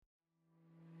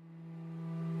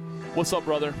What's up,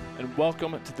 brother, and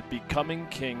welcome to the Becoming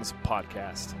Kings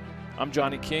podcast. I'm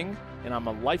Johnny King, and I'm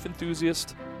a life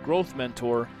enthusiast, growth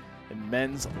mentor, and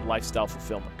men's lifestyle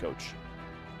fulfillment coach.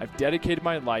 I've dedicated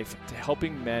my life to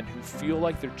helping men who feel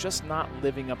like they're just not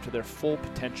living up to their full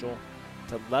potential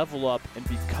to level up and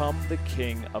become the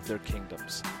king of their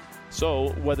kingdoms. So,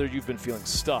 whether you've been feeling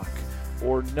stuck,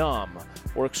 or numb,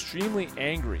 or extremely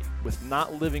angry with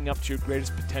not living up to your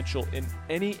greatest potential in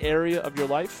any area of your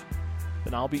life,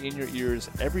 then I'll be in your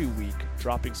ears every week,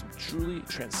 dropping some truly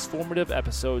transformative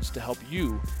episodes to help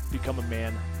you become a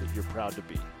man that you're proud to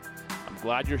be. I'm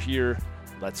glad you're here.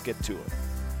 Let's get to it.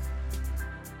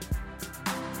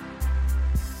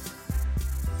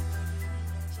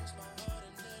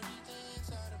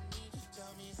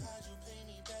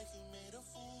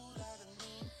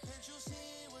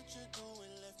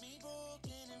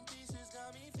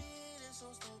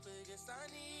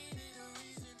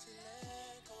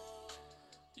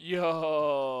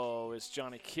 Yo, it's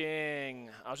Johnny King.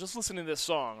 I was just listening to this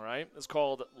song, right? It's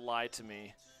called Lie to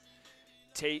Me.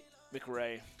 Tate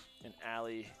McRae and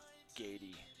Ali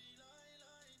Gady.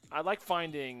 I like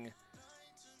finding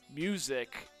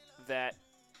music that,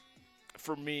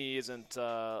 for me, isn't,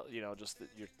 just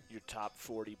your top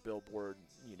 40 Billboard,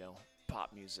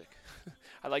 pop music.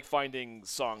 I like finding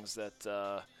songs that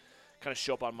kind of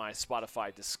show up on my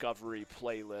Spotify Discovery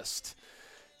playlist.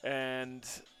 And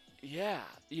yeah,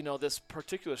 this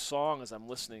particular song, as I'm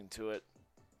listening to it,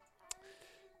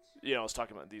 I was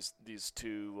talking about these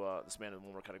two, this man and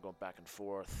woman were kind of going back and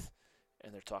forth,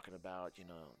 and they're talking about,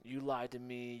 you lied to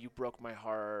me, you broke my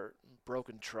heart,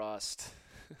 broken trust.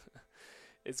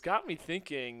 It's got me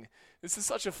thinking, this is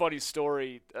such a funny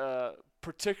story,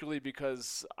 particularly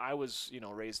because I was,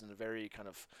 raised in a very kind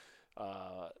of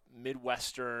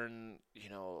Midwestern,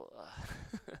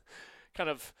 kind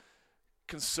of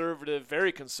conservative,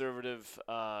 very conservative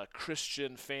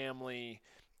Christian family.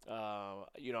 I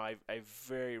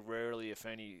very rarely, if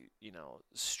any,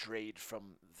 strayed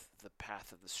from the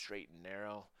path of the straight and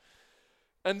narrow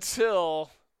until,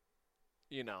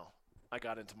 I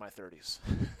got into my 30s.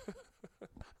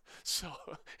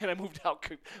 And I moved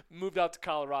out to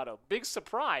Colorado. Big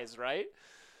surprise, right?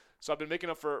 So I've been making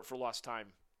up for lost time.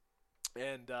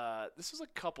 And this was a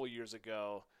couple years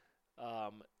ago.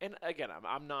 And again,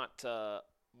 I'm not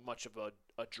much of a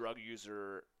drug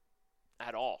user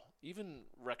at all, even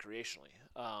recreationally.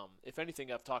 If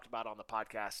anything, I've talked about on the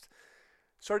podcast,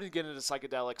 starting to get into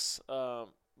psychedelics,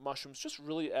 mushrooms, just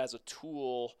really as a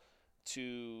tool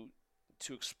to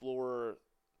explore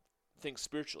things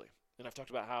spiritually. And I've talked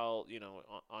about how,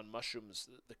 on mushrooms,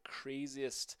 the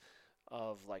craziest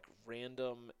of like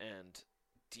random and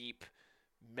deep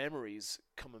memories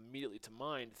come immediately to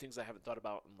mind, things I haven't thought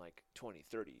about in like 20,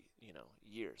 30,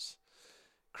 years.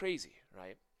 Crazy,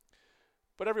 right?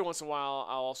 But every once in a while,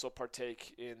 I'll also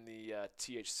partake in the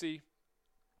THC,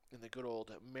 in the good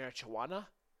old marijuana.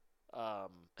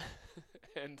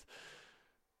 And,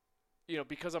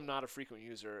 because I'm not a frequent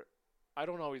user, I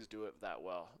don't always do it that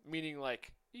well. Meaning,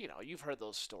 like, you've heard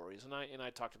those stories, and I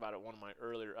talked about it in one of my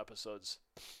earlier episodes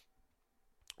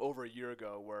over a year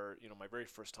ago, where my very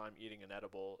first time eating an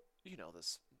edible,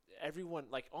 everyone,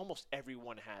 like almost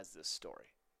everyone has this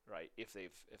story, right? If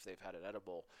they've had an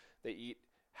edible, they eat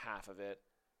half of it,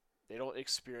 they don't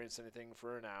experience anything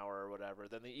for an hour or whatever,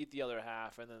 then they eat the other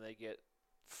half, and then they get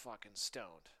fucking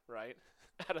stoned, right?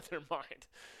 Out of their mind.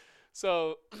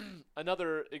 So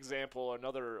another example,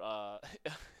 another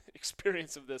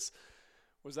experience of this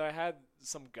was that I had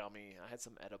some gummy, I had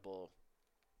some edible,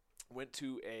 went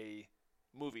to a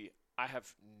movie. I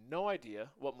have no idea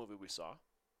what movie we saw,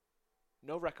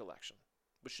 no recollection,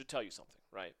 which should tell you something,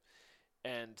 right?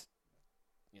 And,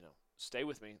 stay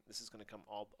with me. This is going to come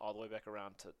all the way back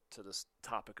around to this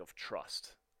topic of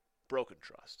trust, broken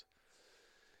trust.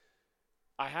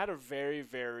 I had a very,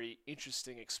 very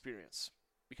interesting experience,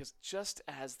 because just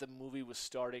as the movie was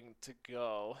starting to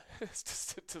go,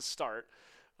 to start,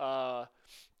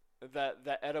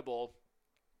 that edible,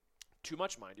 too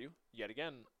much, mind you, yet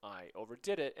again, I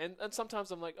overdid it. And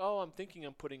sometimes I'm like, I'm thinking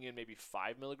I'm putting in maybe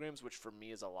 5 milligrams, which for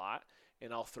me is a lot.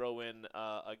 And I'll throw in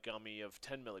a gummy of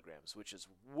 10 milligrams, which is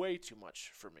way too much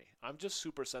for me. I'm just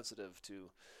super sensitive to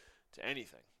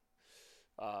anything.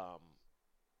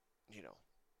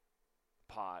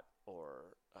 Pot or,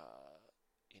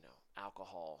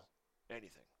 alcohol,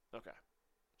 anything. Okay.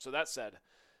 So that said,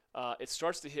 it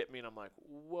starts to hit me and I'm like,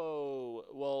 whoa,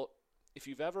 well, if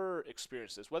you've ever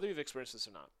experienced this, whether you've experienced this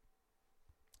or not,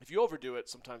 if you overdo it,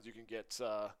 sometimes you can get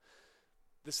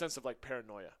this sense of like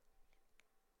paranoia.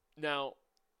 Now,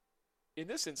 in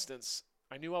this instance,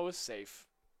 I knew I was safe.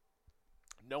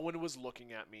 No one was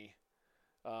looking at me.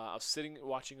 I was sitting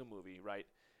watching a movie, right?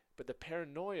 But the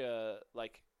paranoia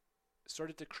like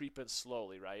started to creep in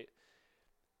slowly, right?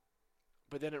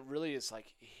 But then it really is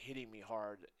like hitting me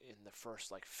hard in the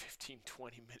first like 15,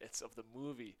 20 minutes of the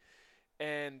movie.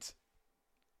 And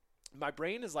my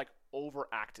brain is like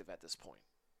overactive at this point.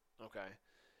 Okay.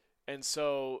 And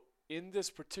so in this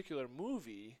particular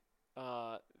movie,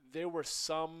 uh, there were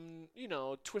some,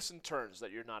 twists and turns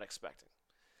that you're not expecting.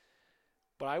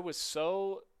 But I was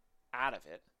so out of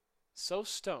it, so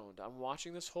stoned. I'm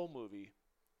watching this whole movie,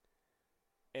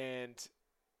 and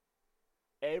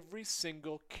every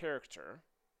single character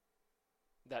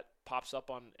that pops up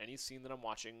on any scene that I'm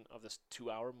watching of this 2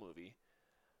 hour movie,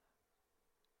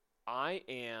 I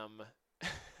am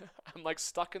I'm like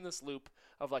stuck in this loop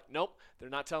of like, nope, they're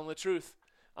not telling the truth.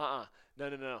 No, no,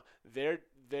 no, no.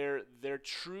 Their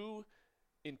true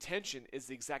intention is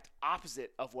the exact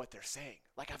opposite of what they're saying.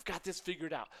 Like, I've got this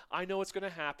figured out. I know what's going to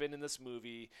happen in this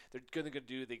movie. They're going to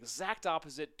do the exact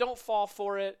opposite. Don't fall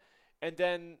for it. And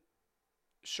then,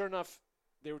 sure enough,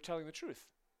 they were telling the truth.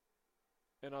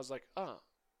 And I was like,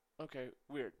 okay,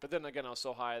 weird. But then again, I was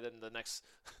so high, then the next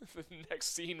the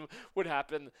next scene would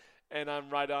happen, and I'm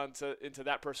right on into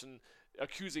that person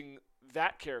accusing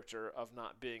that character of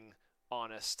not being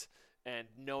honest and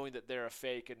knowing that they're a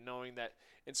fake and knowing that.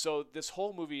 And so this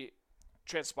whole movie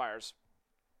transpires,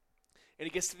 and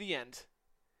it gets to the end,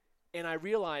 and I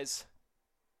realize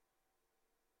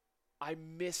I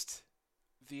missed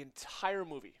the entire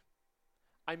movie.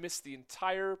 I missed the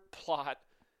entire plot.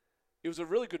 It was a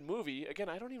really good movie. Again,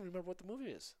 I don't even remember what the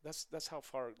movie is. That's how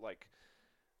far like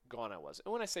gone I was.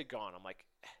 And when I say gone, I'm like,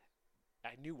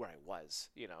 I knew where I was.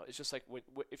 It's just like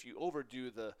if you overdo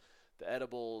the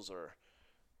edibles or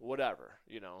whatever,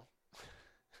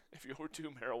 if you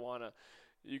overdo marijuana,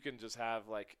 you can just have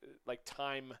like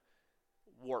time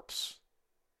warps.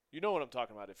 You know what I'm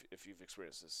talking about if you've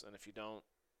experienced this, and if you don't,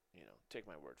 take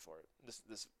my word for it.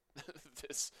 This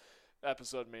this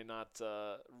episode may not,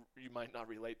 you might not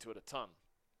relate to it a ton.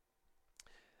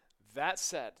 That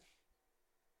said,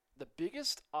 the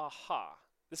biggest aha,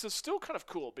 this is still kind of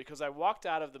cool because I walked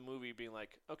out of the movie being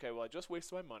like, okay, well, I just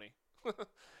wasted my money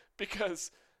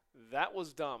because that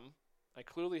was dumb. I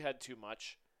clearly had too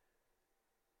much.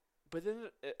 But then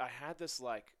I had this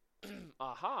like,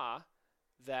 aha,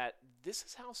 that this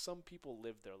is how some people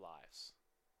live their lives.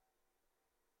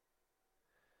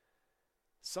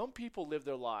 Some people live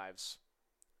their lives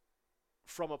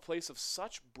from a place of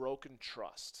such broken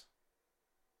trust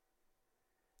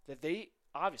that they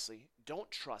obviously don't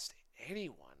trust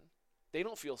anyone. They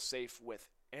don't feel safe with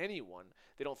anyone.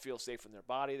 They don't feel safe in their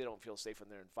body. They don't feel safe in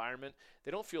their environment.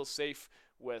 They don't feel safe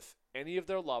with any of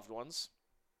their loved ones.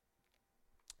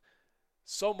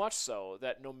 So much so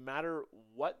that no matter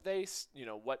what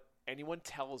what anyone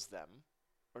tells them,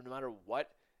 or no matter what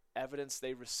evidence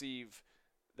they receive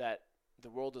that the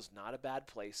world is not a bad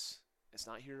place, it's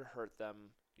not here to hurt them,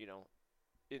 in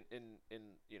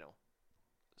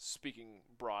speaking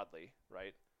broadly,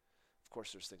 right? Of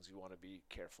course, there's things you want to be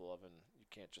careful of, and you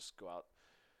can't just go out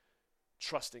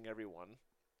trusting everyone.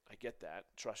 I get that.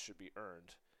 Trust should be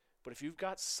earned. But if you've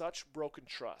got such broken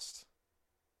trust,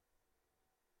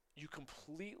 you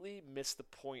completely miss the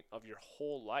point of your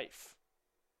whole life,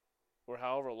 or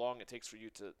however long it takes for you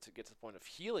to get to the point of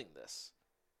healing this.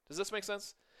 Does this make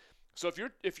sense? So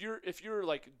if you're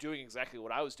like doing exactly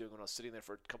what I was doing when I was sitting there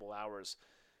for a couple hours,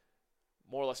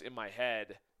 more or less in my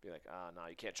head, be like, no,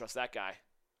 you can't trust that guy.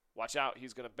 Watch out,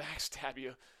 he's gonna backstab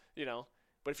you,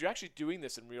 But if you're actually doing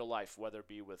this in real life, whether it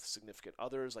be with significant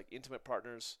others, like intimate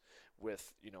partners,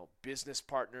 with business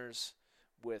partners,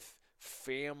 with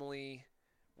family,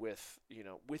 with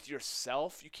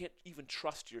yourself, you can't even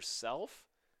trust yourself.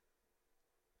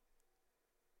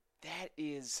 That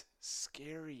is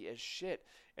scary as shit.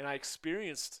 And I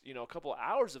experienced, a couple of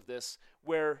hours of this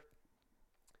where,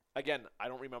 again, I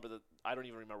don't even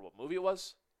remember what movie it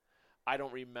was. I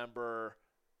don't remember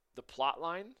the plot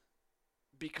line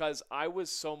because I was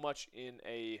so much in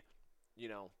a,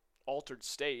 altered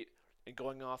state and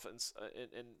going off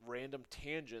in random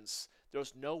tangents. There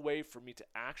was no way for me to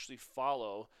actually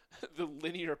follow the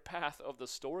linear path of the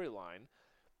storyline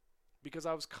because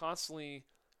I was constantly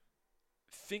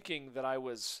thinking that I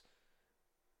was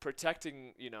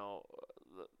protecting,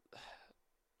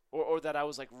 or that I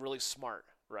was like really smart,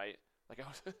 right? Like I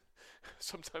was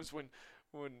sometimes when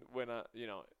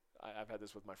I've had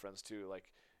this with my friends too.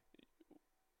 Like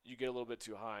you get a little bit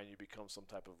too high and you become some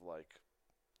type of like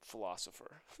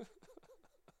philosopher.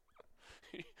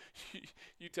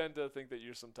 you tend to think that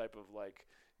you're some type of like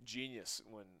genius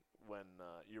when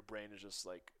your brain is just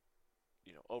like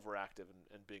overactive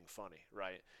and being funny,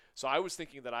 right? So I was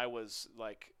thinking that I was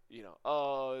like,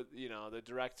 oh, the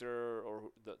director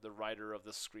or the writer of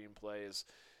the screenplay is,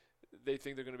 they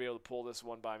think they're going to be able to pull this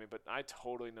one by me, but I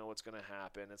totally know what's going to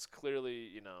happen. It's clearly,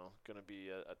 going to be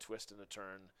a twist and a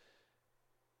turn,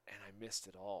 and I missed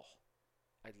it all.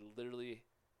 I literally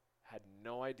had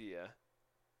no idea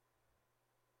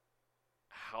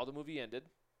how the movie ended,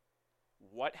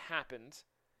 what happened,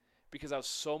 because I was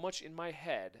so much in my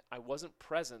head, I wasn't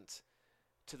present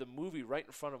to the movie right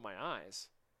in front of my eyes,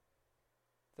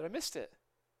 that I missed it.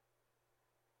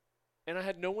 And I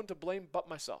had no one to blame but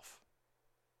myself.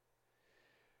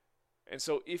 And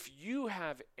so if you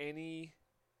have any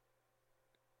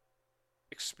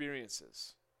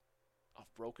experiences of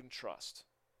broken trust,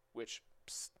 which,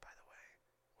 by the way,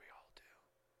 we all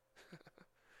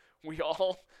do. We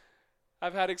all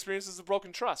have had experiences of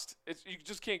broken trust. You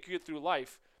just can't get through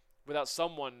life without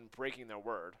someone breaking their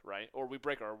word, right? Or we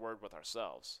break our word with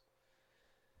ourselves.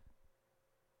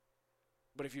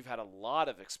 But if you've had a lot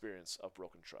of experience of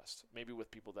broken trust, maybe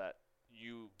with people that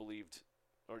you believed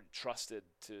or trusted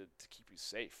to keep you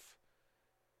safe,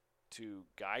 to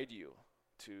guide you,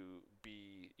 to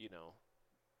be,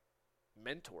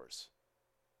 mentors,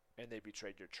 and they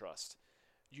betrayed your trust.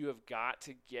 You have got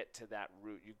to get to that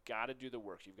root. You've got to do the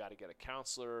work. You've got to get a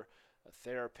counselor, a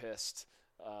therapist,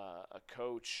 a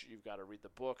coach. You've got to read the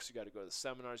books. You've got to go to the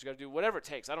seminars. You've got to do whatever it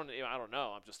takes. I don't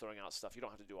know. I'm just throwing out stuff. You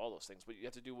don't have to do all those things, but you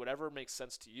have to do whatever makes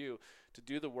sense to you to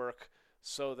do the work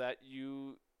so that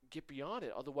you get beyond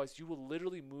it. Otherwise, you will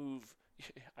literally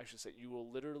you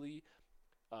will literally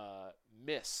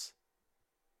miss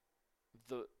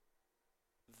the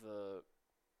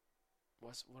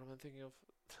what am I thinking of?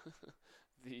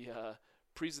 The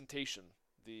presentation,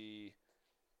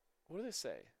 what do they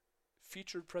say?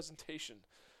 Featured presentation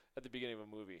at the beginning of a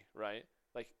movie, right?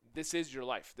 Like, this is your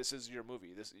life. This is your movie.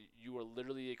 You are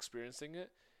literally experiencing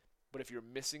it. But if you're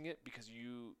missing it because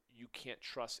you can't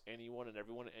trust anyone and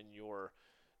everyone, and your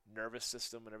nervous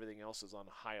system and everything else is on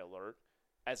high alert,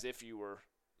 as if you were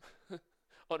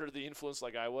under the influence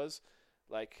like I was,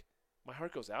 like, my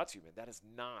heart goes out to you, man. That is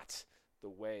not the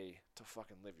way to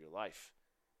fucking live your life.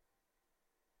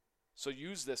 So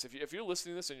use this. If you're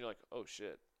listening to this and you're like, oh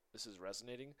shit, this is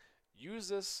resonating, use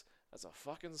this as a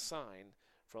fucking sign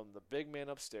from the big man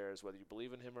upstairs, whether you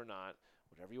believe in him or not,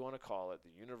 whatever you want to call it,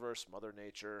 the universe, Mother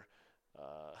Nature,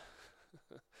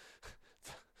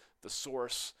 the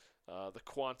source, the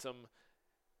quantum.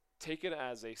 Take it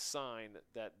as a sign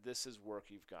that this is work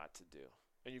you've got to do.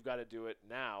 And you've got to do it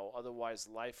now. Otherwise,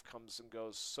 life comes and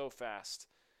goes so fast,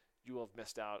 you will have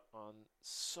missed out on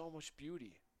so much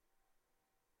beauty.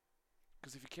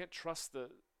 Because if you can't trust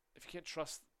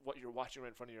what you're watching right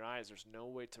in front of your eyes, there's no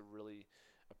way to really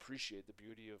appreciate the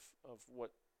beauty of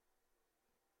what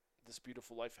this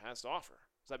beautiful life has to offer.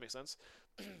 Does that make sense?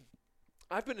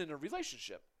 I've been in a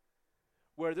relationship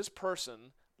where this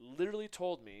person literally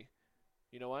told me,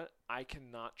 you know what? I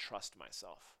cannot trust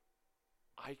myself.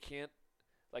 I can't,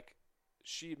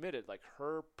 she admitted,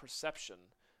 her perception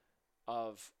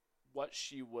of what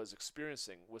she was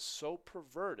experiencing was so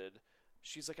perverted.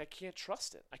 She's like, I can't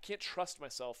trust it. I can't trust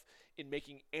myself in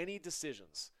making any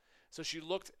decisions. So she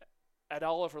looked at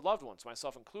all of her loved ones,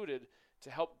 myself included,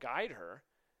 to help guide her.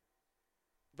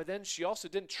 But then she also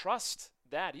didn't trust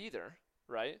that either,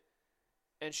 right?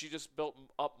 And she just built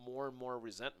up more and more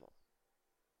resentment,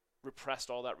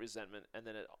 repressed all that resentment, and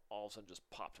then it all of a sudden just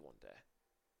popped one day.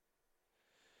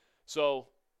 So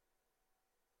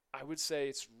I would say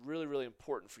it's really, really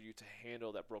important for you to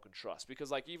handle that broken trust,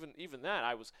 because even that,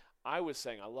 I was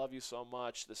saying, I love you so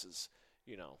much. This is,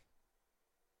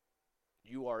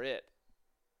 you are it.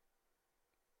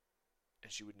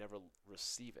 And she would never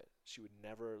receive it. She would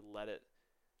never let it.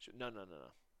 No.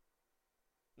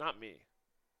 Not me.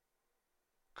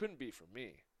 Couldn't be for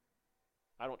me.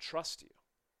 I don't trust you.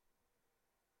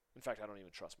 In fact, I don't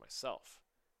even trust myself.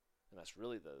 And that's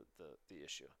really the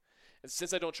issue. And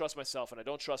since I don't trust myself, and I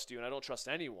don't trust you, and I don't trust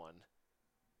anyone,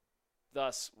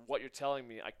 thus, what you're telling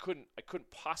me, I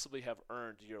couldn't possibly have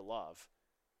earned your love.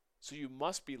 So you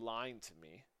must be lying to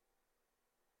me.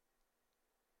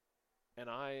 And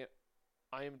I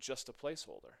am just a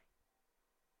placeholder.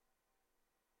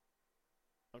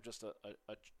 I'm just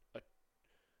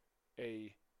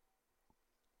a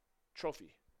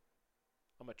trophy.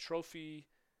 I'm a trophy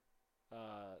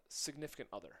significant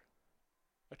other.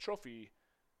 A trophy,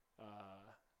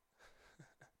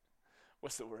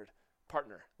 what's the word?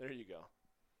 Partner. There you go.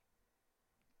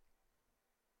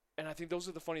 And I think those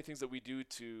are the funny things that we do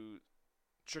to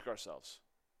trick ourselves,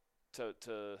 to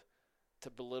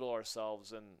belittle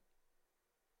ourselves, and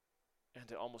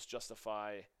to almost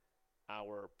justify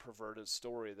our perverted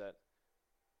story that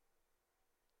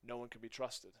no one can be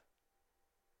trusted.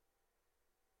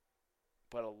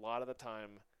 But a lot of the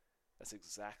time, that's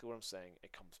exactly what I'm saying.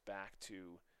 It comes back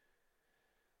to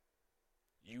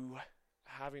you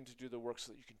having to do the work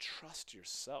so that you can trust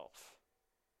yourself.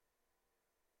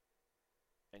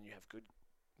 And you have good,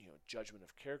 judgment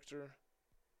of character.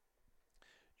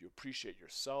 You appreciate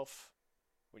yourself.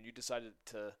 When you decided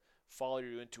to follow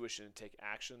your intuition and take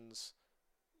actions,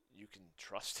 you can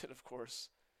trust it, of course.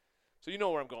 So you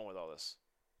know where I'm going with all this.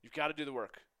 You've got to do the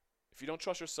work. If you don't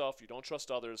trust yourself, you don't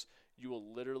trust others, you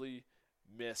will literally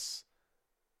miss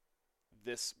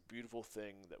this beautiful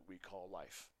thing that we call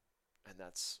life. And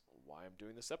that's why I'm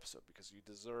doing this episode, because you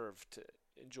deserve to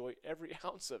enjoy every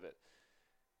ounce of it.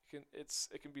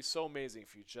 It can be so amazing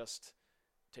if you just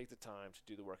take the time to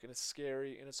do the work. And it's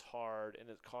scary, and it's hard, and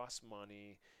it costs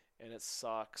money, and it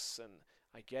sucks, and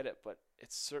I get it, but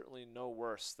it's certainly no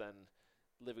worse than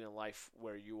living a life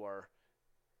where you are,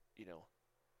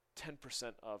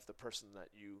 10% of the person that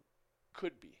you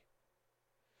could be.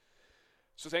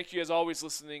 So thank you, as always,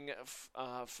 listening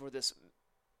for this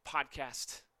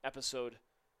podcast episode.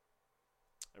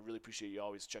 I really appreciate you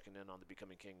always checking in on the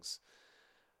Becoming Kings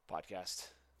podcast.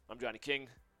 I'm Johnny King.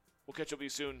 We'll catch up with you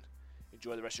soon.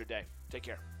 Enjoy the rest of your day. Take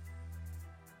care.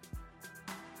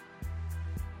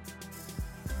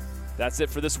 That's it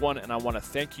for this one, and I want to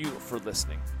thank you for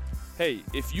listening. Hey,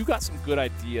 if you got some good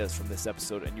ideas from this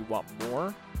episode and you want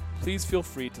more, please feel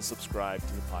free to subscribe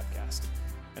to the podcast.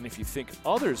 And if you think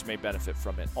others may benefit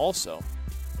from it also,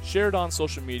 share it on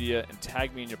social media and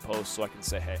tag me in your post so I can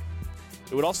say hey.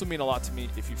 It would also mean a lot to me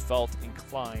if you felt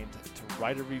inclined to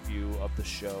write a review of the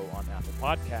show on Apple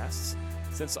Podcasts,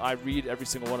 since I read every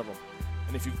single one of them.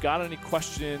 And if you've got any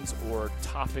questions or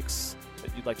topics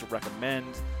that you'd like to recommend,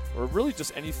 or really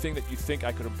just anything that you think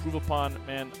I could improve upon,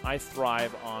 man, I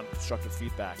thrive on constructive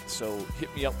feedback. So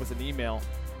hit me up with an email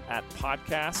at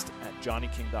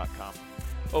podcast@johnnyking.com.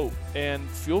 Oh, and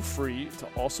feel free to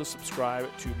also subscribe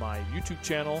to my YouTube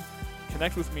channel,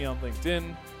 connect with me on LinkedIn,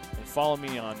 and follow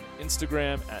me on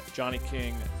Instagram at Johnny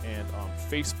King and on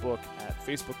Facebook at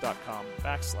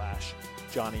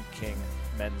facebook.com/Johnny King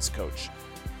Men's Coach.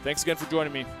 Thanks again for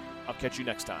joining me. I'll catch you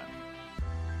next time.